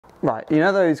Right, you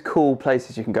know those cool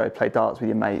places you can go play darts with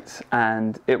your mates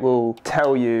and it will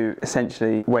tell you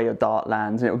essentially where your dart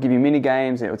lands and it will give you mini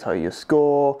games and it will tell you your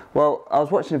score. Well, I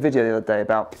was watching a video the other day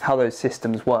about how those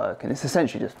systems work and it's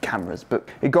essentially just cameras, but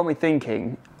it got me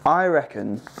thinking, I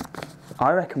reckon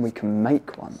we can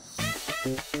make one.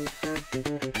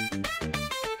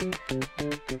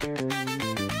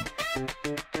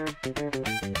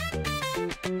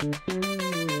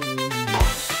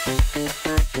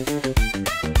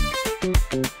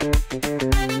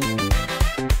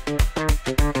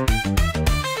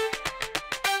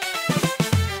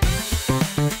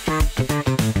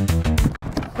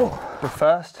 But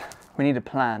first, we need a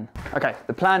plan. Okay,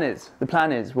 the plan is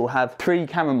we'll have 3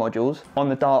 camera modules on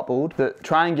the dartboard that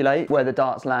triangulate where the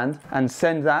darts land and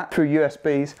send that through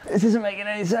USBs. This isn't making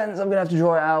any sense. I'm gonna have to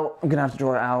draw it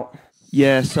out.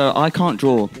 Yeah, so I can't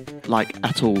draw, like,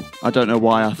 at all. I don't know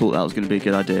why I thought that was going to be a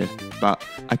good idea, but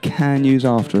I can use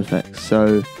After Effects,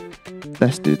 so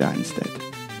let's do that instead.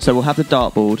 So we'll have the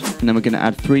dartboard, and then we're going to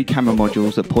add 3 camera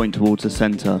modules that point towards the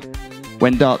centre.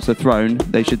 When darts are thrown,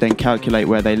 they should then calculate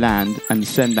where they land and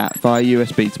send that via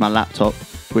USB to my laptop,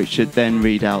 which should then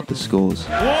read out the scores.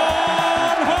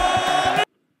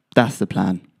 That's the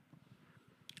plan.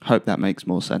 Hope that makes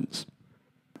more sense.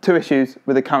 2 issues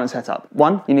with the current setup.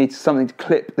 1, you need something to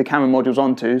clip the camera modules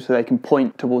onto so they can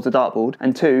point towards the dartboard.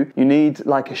 And 2, you need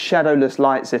like a shadowless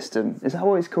light system. Is that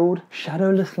what it's called?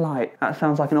 Shadowless light. That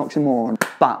sounds like an oxymoron.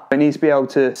 But it needs to be able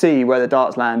to see where the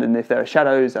darts land, and if there are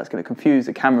shadows, that's going to confuse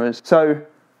the cameras. So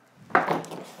I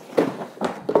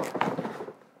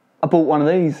bought one of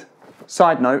these.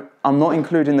 Side note, I'm not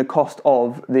including the cost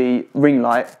of the ring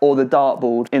light or the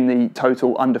dartboard in the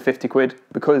total under 50 quid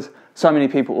because so many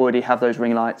people already have those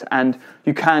ring lights and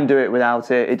you can do it without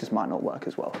it, it just might not work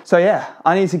as well. So yeah,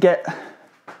 I need to get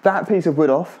that piece of wood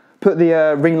off, put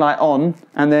the ring light on,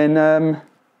 and then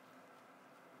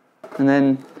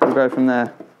we'll go from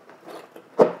there.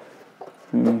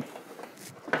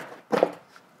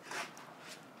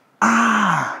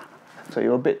 Ah! So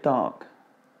you're a bit dark.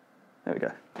 There we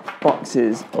go.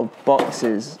 Boxes of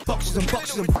boxes. Boxes and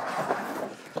boxes.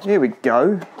 Here we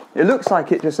go. It looks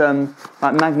like it just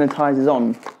like magnetizes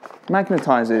on.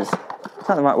 Magnetizes. Is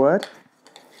that the right word?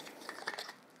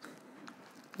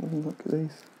 Look at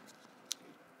these.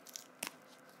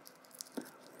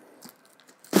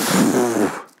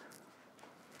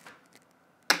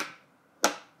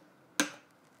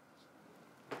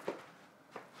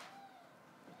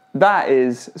 That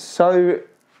is so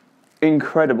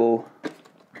incredible.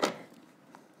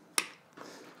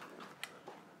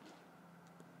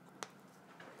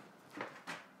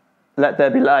 Let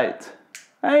there be light.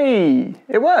 Hey,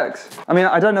 it works. I mean,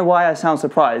 I don't know why I sound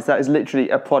surprised. That is literally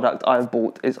a product I've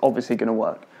bought. It's obviously gonna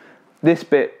work. This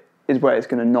bit is where it's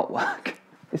gonna not work.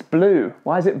 It's blue.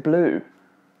 Why is it blue?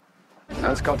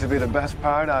 That's got to be the best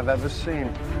part I've ever seen.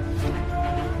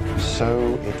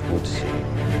 So it would seem.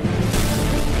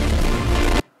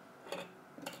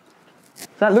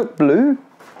 Does that look blue?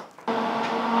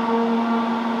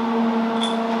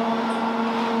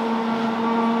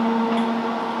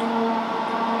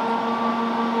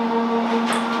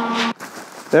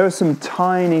 There are some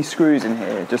tiny screws in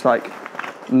here, just like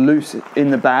loose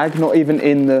in the bag, not even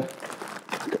in the...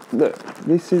 Look,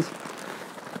 this is...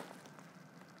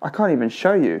 I can't even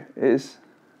show you. It is...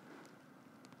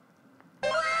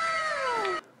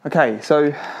 Okay, so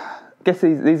I guess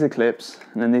these are clips,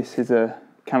 and then this is a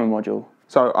camera module.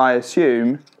 So I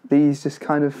assume these just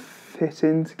kind of fit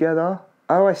in together.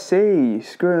 Oh, I see, you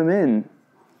screw them in.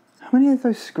 How many of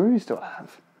those screws do I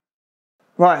have?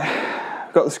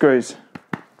 Right, got the screws.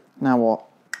 Now what?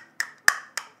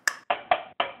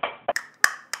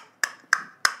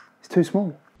 It's too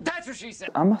small. That's what she said.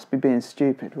 I must be being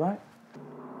stupid, right?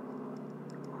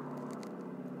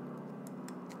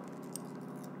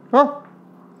 Oh!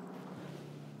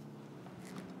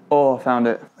 Oh, I found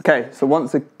it. Okay, so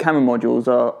once the camera modules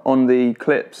are on the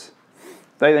clips,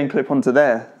 they then clip onto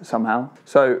there somehow.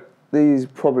 So these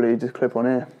probably just clip on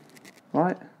here,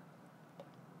 right?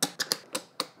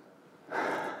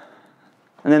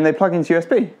 And then they plug into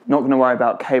USB. Not gonna worry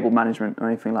about cable management or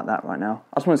anything like that right now.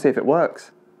 I just wanna see if it works.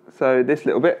 So this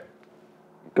little bit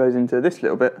goes into this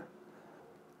little bit.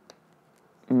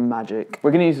 Magic. We're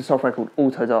gonna use a software called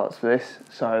AutoDarts for this.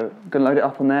 So I'm gonna load it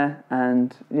up on there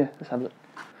and yeah, let's have a look.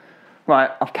 Right,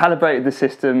 I've calibrated the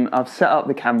system, I've set up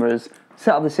the cameras,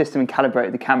 set up the system and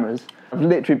calibrated the cameras. I've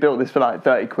literally built this for like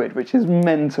 30 quid, which is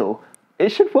mental. It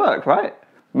should work, right?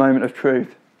 Moment of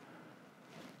truth.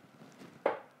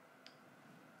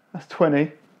 That's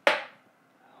 20. Oh,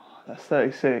 that's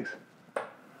 36.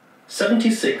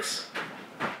 76.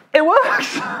 It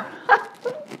works!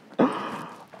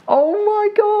 my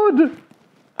god!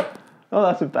 Oh,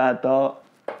 that's a bad dart.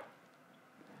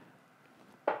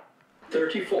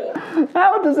 34.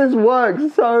 How does this work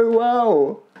so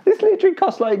well? This literally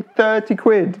costs like 30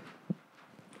 quid.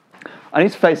 I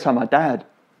need to FaceTime my dad.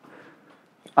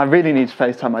 I really need to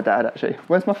FaceTime my dad, actually.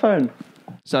 Where's my phone?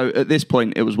 So at this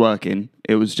point, it was working.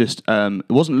 It was just, it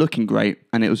wasn't looking great,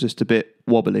 and it was just a bit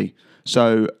wobbly.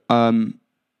 So I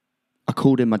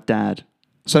called in my dad.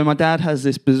 So my dad has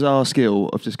this bizarre skill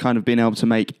of just kind of being able to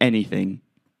make anything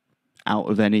out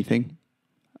of anything.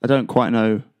 I don't quite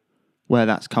know where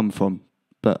that's come from,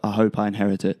 but I hope I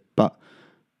inherit it. But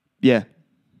yeah,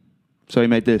 so he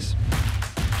made this.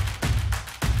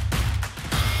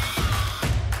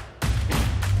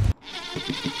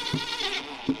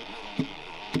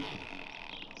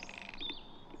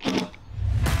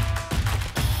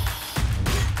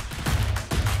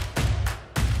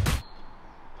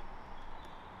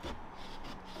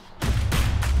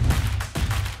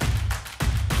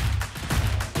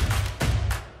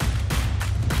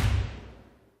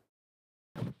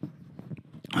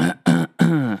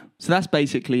 So that's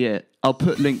basically it. I'll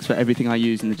put links for everything I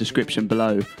use in the description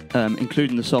below,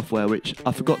 including the software, which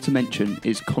I forgot to mention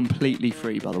is completely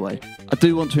free, by the way. I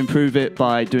do want to improve it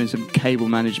by doing some cable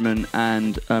management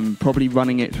and probably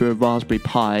running it through a Raspberry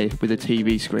Pi with a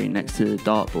TV screen next to the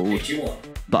dartboard.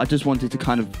 But I just wanted to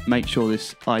kind of make sure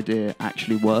this idea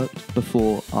actually worked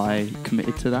before I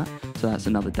committed to that. So that's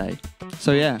another day.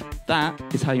 So yeah, that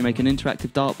is how you make an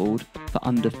interactive dartboard for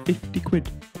under 50 quid.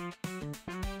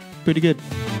 Pretty good.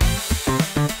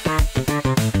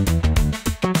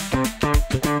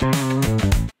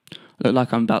 Look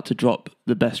like I'm about to drop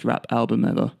the best rap album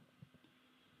ever.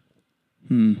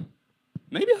 Maybe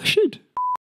I should.